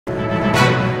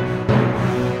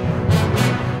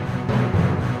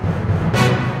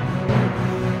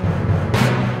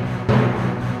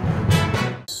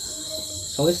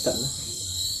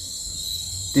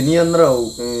Tini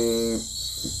andrau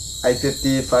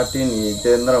IPFT party ni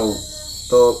jendrau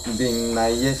to bing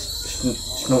naye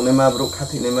snow nema bro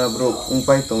khati nema bro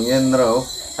umpai tong yendrau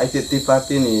IPFT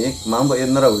party ni mambo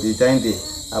yendrau resign di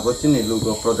abo chini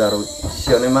lugo prodaro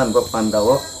sioneman bo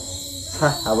pandao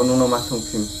sa abo nuno masung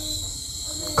phim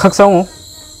khaksaung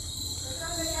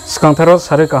skangtharo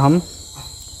sare kaham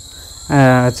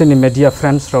chini media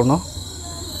friends rauno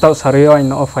tau sare yo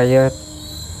in of ayat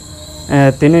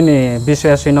tini ni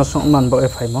BCS ino sungman bo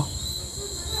efai mo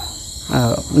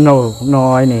no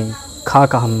ini kha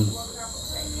kaham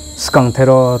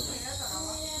skangtharo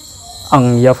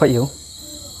ang ya fa yu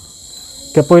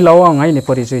ke poi law ang ai ni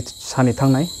porichoi sani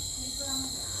thangnai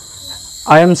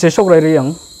I am Seshok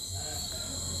Rairiyang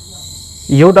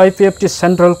Youth IPFT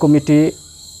Central Committee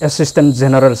Assistant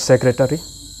General Secretary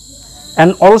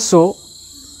and also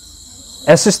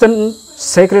Assistant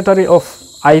Secretary of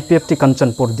IPFT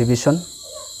Kanchanpur Division.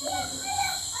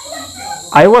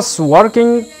 I was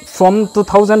working from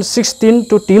 2016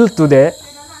 to till today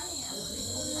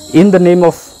in the name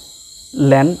of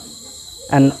land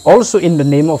and also in the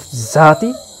name of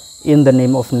Jati, in the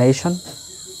name of nation.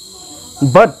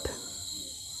 But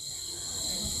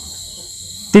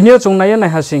tinyo chungnaya na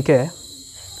hasingke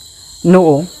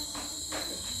no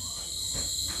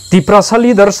Tiprasa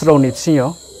leaders raunip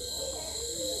sinyo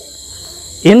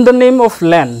in the name of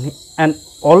land and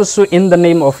also in the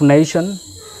name of nation,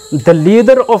 the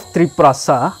leader of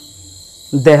Triprasa,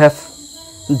 they have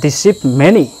deceived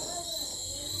many.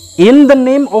 In the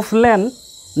name of land,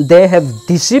 they have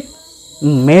deceived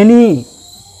many.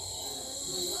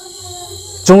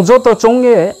 Chungjo to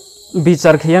chungye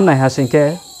bichar khiya na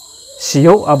hasingke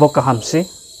siyo abo kahamsi.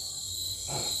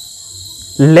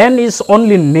 Land is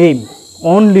only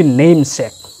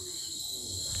namesake.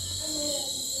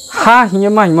 Ha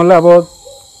hinyama himala abo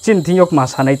chinthiyok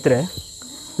masanaitre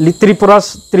li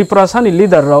Tripurasa ni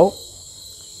leader rao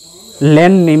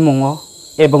land ni mungo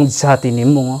ebong jati ni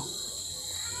mungo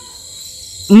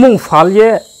mung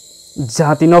falye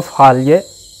jati no falye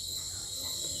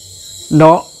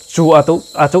no chu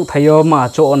atuk thayo ma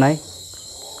cho onai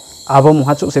abo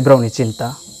muha chu se browni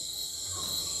cinta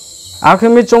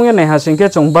akhimi chongye ne hasingke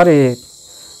chongbari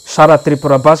sara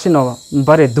Tripura basino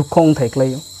bare dukhong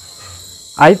thaiklayo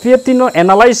IPFT no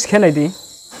analyze Kennedy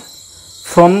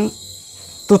from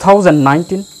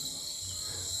 2019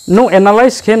 no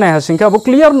analyze Kennedy hasinka bo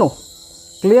clear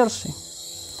se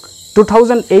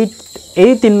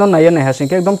 2018 no naya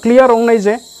hasinka ekdom clear ong nai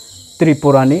je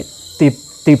Tripura ni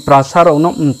Triprasa ro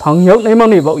no thangyok nei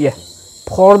mani bo ye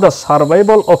for the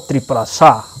survival of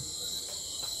Triprasa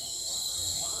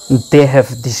they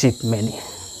have deceived many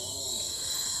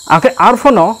ake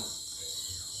arfono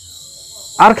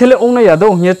Arkele ongna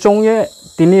yado hye chongye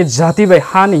tini jati bai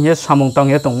hani hye samung tang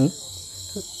ye tong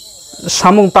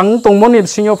samung tang tong moni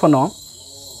sinyo phono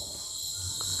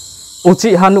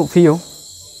uchi hanu phiyo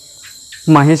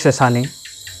mahi se sani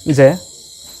je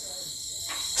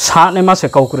sa ne ma se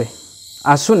kaukre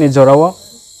asu ni jorawa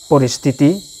poristiti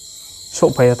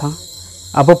so phaya tha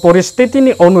abo poristiti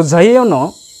ni onujai no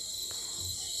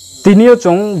tinio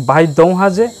chong bai dong ha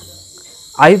je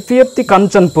IPFT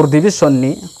Kanchanpur division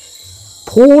ni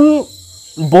full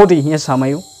body here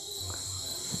samayu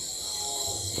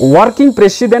working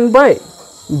president by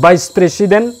vice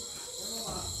president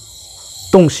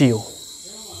tongsiyo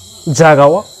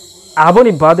jagawa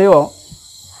aboni badeo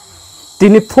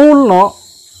tini full no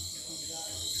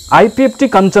IPFT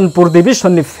Kanchanpur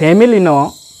division ni family no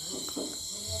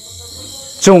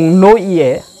chung no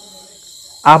ye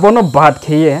abono bad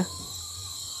kheye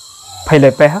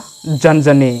phaile peha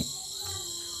janjani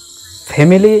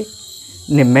family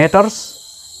ni matters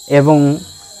ebong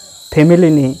family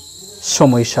ni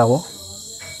somoisao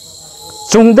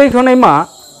chungdei khonai ma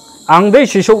angdei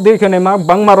sisok dei khonai ma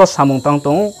bangmaro samung tang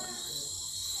tong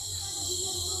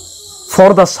for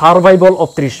the survival of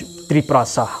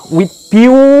Triprasa with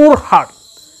pure heart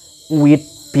with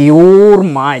pure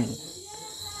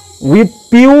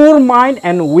mind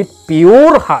and with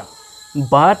pure heart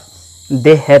but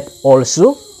they had also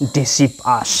deceived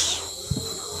us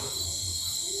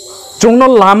Chungno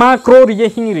lama kro riye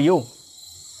hing riyo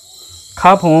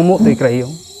kha phomo te krayo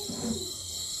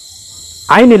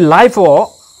aini life o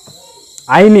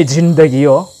aini jindagi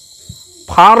o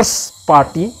first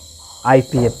party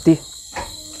IPFT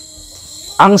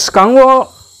ang skango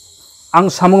ang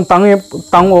samung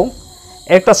tango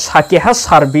ekta sakha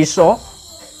service o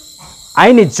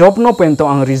aini job no pento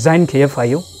ang resign khiye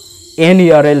phayo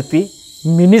NERLP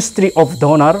Ministry of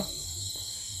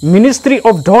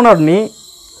Donor ni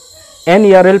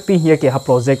NERLP here ke ha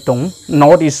project tong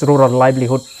North East Rural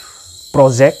Livelihood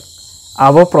project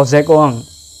abo project on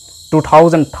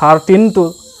 2013 to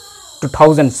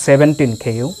 2017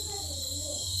 KU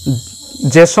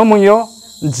jesomoyo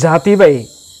jati bai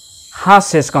ha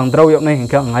ses kang draw yok na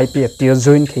hinka IPFT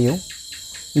join KU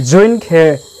join ke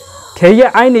ye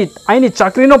aini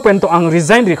chakri no pen to ang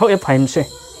resign ri khau e phaim se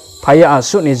phaya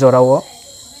asu ni jorawo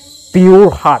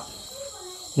pure heart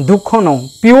dukho no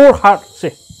pure heart se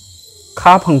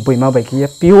kha phang pui ma bai ki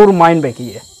pure mind bai ki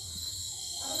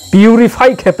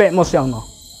purify khepe mo syang no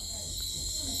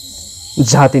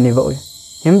jati ni boi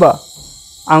himba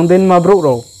ang den ma bro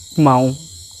ro mau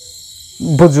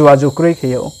bujua ju krei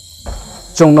khyo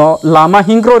chungno lama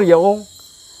hingro riyo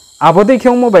abodi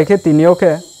khyong mo bai khe tinio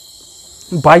ke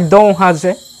bai dong ha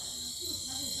je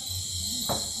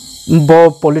bo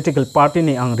political party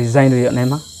ni ang resign ri ne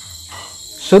ma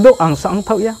sudo ang sang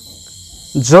thau ya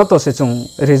joto se chung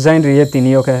resign ri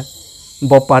tinio ke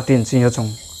bo party in sinyo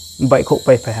chung bai kho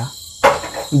pai pha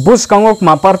bus kangok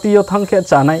ma party yo thang khe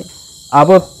chanai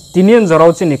abo tinian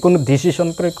jorau chini kun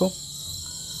decision kre ko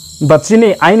bachini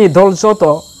aini dol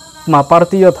joto ma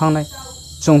party yo thangnai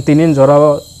chung tinin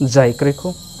jorao jai kre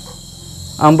ko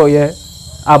ambo ye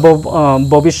abo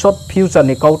bobishot future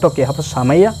ni kauto ke hapa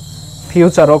samaya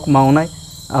future ok maunai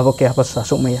abo ke hapa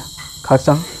sasumaya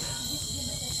khachang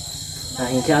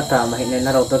hingke ata mahine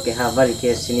narau to ke ha bari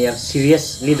ke senior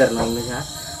serious leader no ha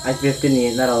IPFT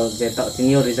ni narau je ta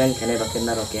tinio resign khane ba ke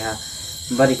narau ke ha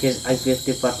bari ke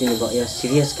IPFT party ni ba ya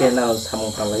serious ke narau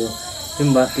samong kalayo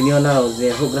himba tinio narau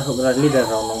je hugra leader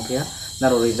raw nong pia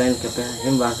narau resign ke pe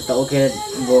himba ta okay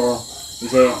bo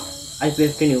je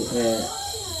IPFT ni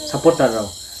supporter raw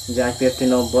je IPFT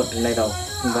no bot nai raw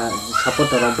himba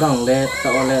supporter raw brang le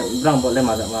ta ole brang bot le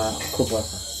ma khubo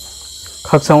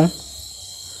khachang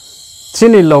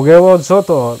chini loge wo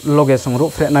joto loge songru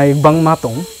fre nai bang ma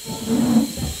tong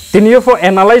tinio for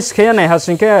analyze khe nai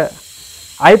hasingke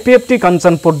IPFT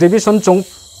Kanchanpur division chung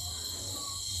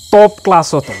top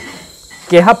class hoto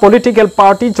keha political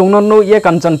party chungno no ye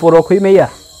Kanchanpur okhui meya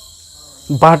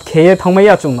bat kheye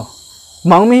thangmeya chungno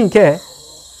mangmi ke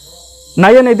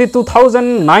nayan edi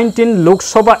 2019 Lok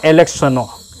Sabha election no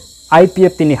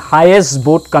IPFT ni highest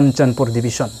vote Kanchanpur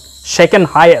division second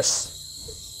highest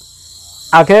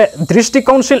ake district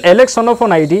council election of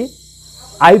an ID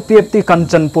IPFT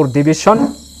Kanchanpur division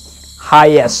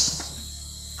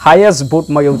highest vote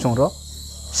mayo chungro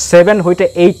 7 hoite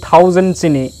 8000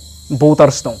 chini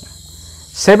voters tong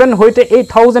 7 hoite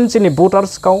 8000 chini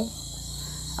voters kau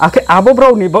ake abo bro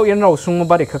ni bau yen raw sung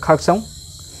bari kha khak sang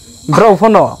bro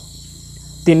phono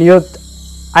tinio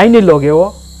aini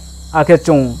logeo ake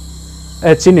chung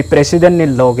chini president ni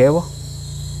logeo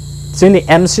chini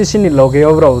MCC ni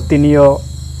logeo bro tinio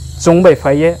chung bai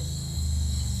phaye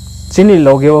chini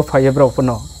logeo phaye bro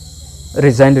phono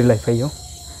resign ri lai phayo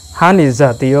hani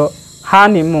jatiyo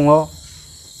hani mungo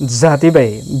jati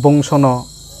bai bongsono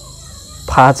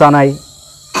pha chanai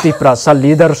tipra sa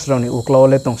leaders roni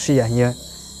uklole tong sia ye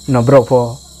no bro pho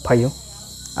phayo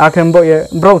akhem bo ye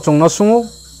bro chung no sungu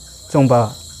chungba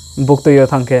bukto yo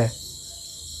thangke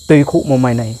tui khu mo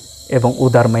mai nai ebong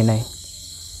udar mai nai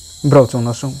bro chung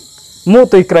no sung mo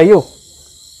tui krayo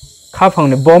kha phang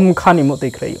ne bom khani mo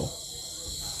tui krayo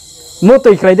mo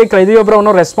tui krai de bro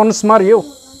no response mario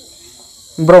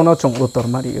bro no chung utor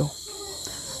mario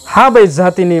ha bai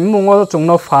jati ni mungo chung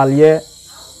no falye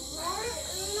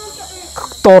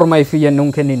tor mai fi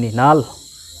nung ke ni nal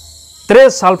 3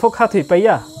 साल फो खाथि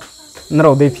पया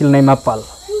नरो दे fill नै मापल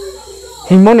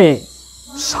हिमोनी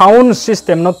sound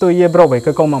system न तो ये bro भाई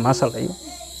के कौमा मासल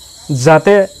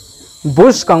जाते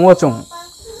बुश कांगो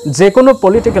चुंग जे कोनो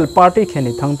पॉलिटिकल पार्टी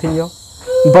खेनी थांथियो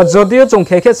बजदियो चुंग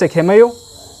खेखे से खेमयो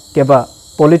केबा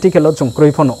पॉलिटिकल चुंग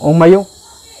क्रोइफनो ओमायो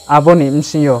आबोनी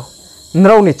मसियो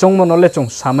नरौनी चुंग मनोले चुंग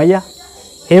सामया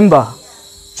हिमबा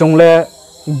चुंगले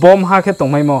बम हाखे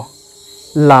तंगमाइमो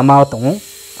लामा तंग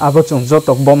आबो चुंग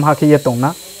जतक बम हाखे ये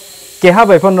तंगना केहा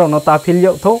बाय फन रनो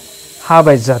ताफिलियो थो हा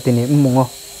बाय जातिनि मुंगो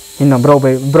हिना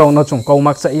ब्रो न चुंग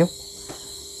कौमाक चायो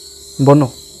बोनो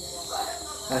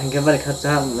angke bari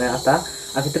khacha ata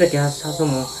akitre ke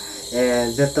sasomo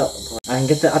jeto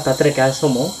angke ata tre ke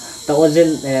somo ta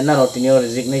ojen naro tinio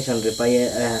resignation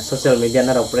repai social media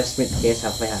naro press meet ke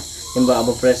sapai ha imba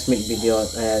abo press meet video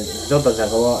joto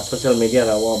jagawo social media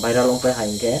rawo viral ongpai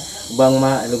hainke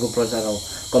bangma lugu project rawo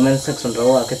comment section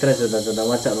rawo akitre joda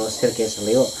wacha ro share ke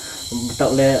saleo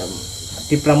taule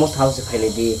tipramos house phaile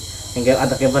di engke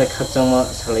ada ke bari khacha ma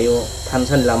saleo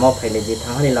thansan lama phaile di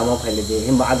thangani lama phaile di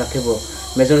imba ada ke bo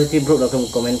majority bro lo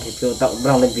comment ke ta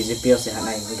brang le BJP se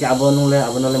hanai ke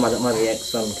abonole ma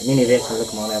reaction ni reaction lo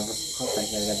kmang abo sai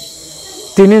ga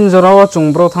tinin jorawa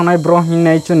chungbro thanai bro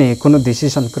hinai chuni kuno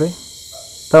decision kre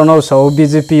तौनाव सौ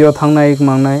BJP थांनाय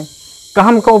मांगनाय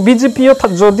कहम को BJP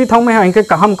जदि थांनाय हांके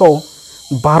कहम को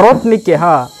भारत नि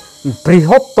केहा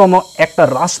बृहत्तम एक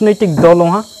राजनैतिक दल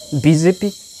हा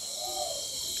बीजेपी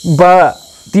बा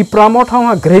त्रिपुरा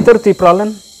थांहा ग्रेटर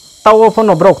त्रिपुरालैंड ताव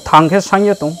फन ब्रक थांखे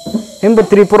सांगे तो हिंब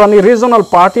त्रिपुरा नि रीजनल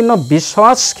पार्टी न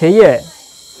विश्वास खेये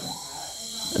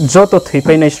जो तो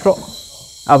थैपै नैस्ट्रो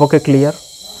अब के क्लियर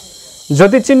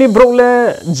जदि चिनी ब्रोले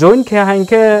जॉइन खे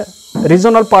हांके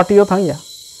रीजनल पार्टी थांया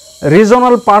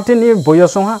रीजनल पार्टी नि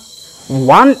बयसो हा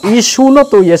वन इशू न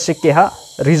तो ये के हा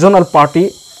regional party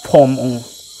form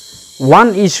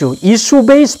one issue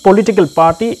based political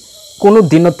party कोनो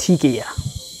दिन थी के या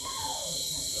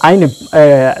आइने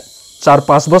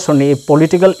 4-5 बोसोरनि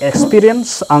पॉलिटिकल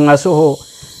एक्सपीरियंस आंगासो हो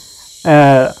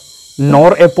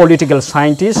nor a political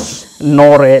scientist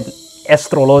nor a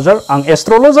astrologer आं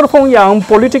एस्ट्रोलॉजर फों या आं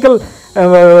पॉलिटिकल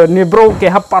निब्रो के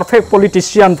हा परफेक्ट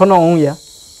पॉलिटिशियन फोनो या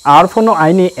आर फोनो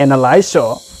आइनि एनालाइज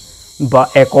बा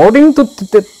अकॉर्डिंग टू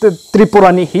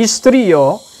त्रिपुरानि हिस्ट्री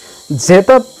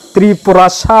जेता त्रिपुरा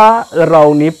सा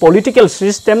रावनि पॉलिटिकल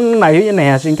सिस्टम नाय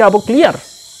नायासिंका अब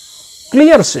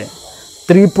क्लियर से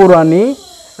त्रिपुरानि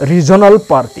रीजनल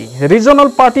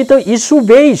पार्टी तो इशू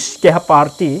बेस के हा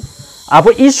पार्टी अब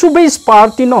issue base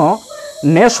party no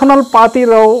national party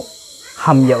Rao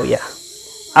हम या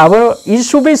अब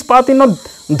इशू बेस पार्टी नो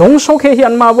ध्वंसो के ही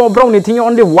अनमा अब ब्राउनी थी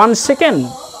ओनली 1 सेकेंड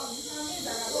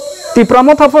त्रिपुरा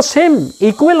में था सेम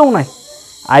इक्वल होना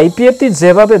IPFT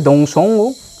जेबाबे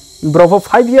ध्वंसों ब्रोफो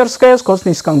 5 years का कोस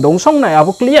निस्कां ध्वंसों ना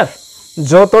अब क्लियर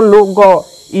जो तो लोग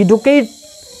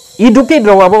इडुकेट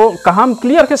रहो अब कहाम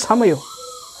क्लियर के सामयो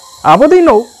अब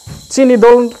दिनो चीनी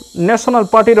दल नेशनल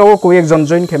पार्टी रहो को एक जन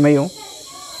जॉइन खेमयो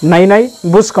नाई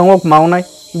बुसकांगक मावनाय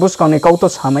बुसकांगने कौतो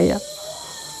सामया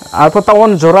आप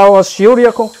टाउन जोराव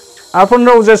सियोरिया को आपन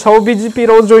रो जे सौ बीजेपी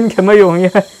रो जॉइन खेमयो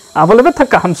अब लेबे था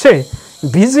काम से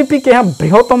बीजेपी के यहाँ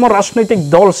बृहत्तम राजनैतिक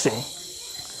दल से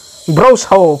ब्रो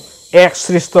सौ एक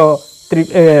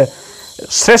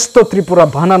श्रेष्ठ त्रिपुरा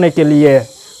बनाने के लिए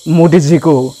मोदी जी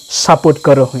को सपोर्ट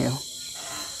करो हुए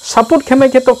सपोर्ट खेमे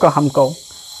के तो कहम को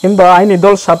हिंबा आइनि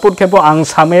दल सपोर्ट खेबो आं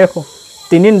सामे को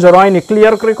तीनिन जरा आइनि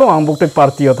क्लियर करे को आं बुकटे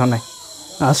पार्टी था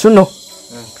नहीं सुनो